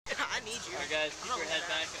you. Alright guys, keep your head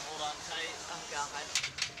back and hold on tight. Oh god.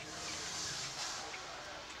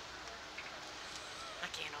 I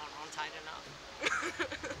can't hold on tight enough.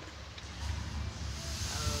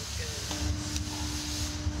 Oh goodness.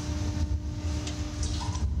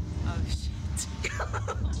 Oh shit.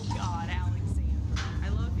 Oh god, Alexandra. I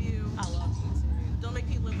love you. I love you too. Don't make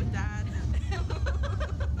me live with Dad.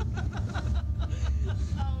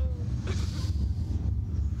 Oh.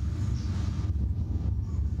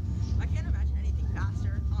 I can't imagine anything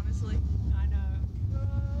faster, honestly. I know.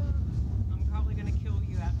 I'm probably gonna kill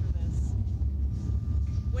you after this.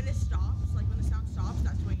 When it stops, like when the sound stops,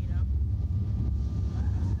 that's when you know.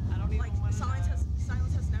 I don't even Like want to silence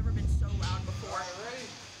has never been so loud before. Ready?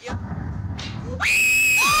 Yep.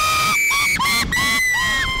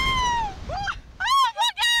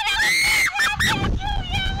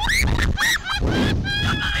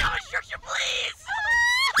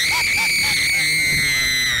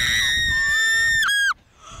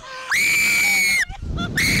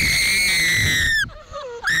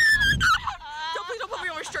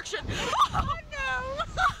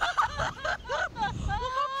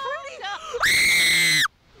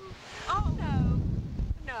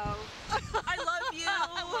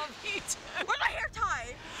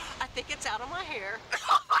 I think it's out of my hair.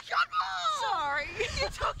 Oh my god, Mom! Sorry.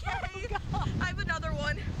 It's okay. Oh, I have another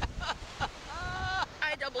one.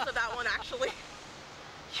 I doubled to that one actually.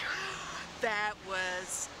 That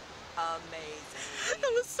was amazing.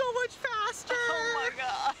 That was so much faster. Oh my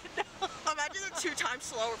god. Imagine it 2 times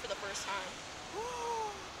slower for the first time.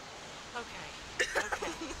 Okay.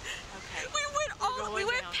 Okay. Okay. We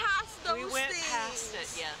went past those things. We went things. past it,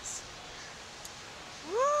 yes.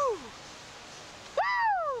 Woo!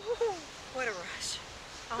 Woo! What a rush.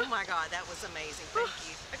 Oh my god, that was amazing. Thank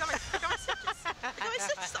you. I got my stitches. I got my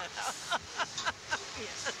stitches on.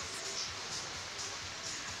 Yes.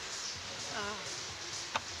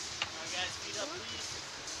 Alright guys, feet up please.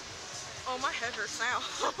 Oh, my head hurts now.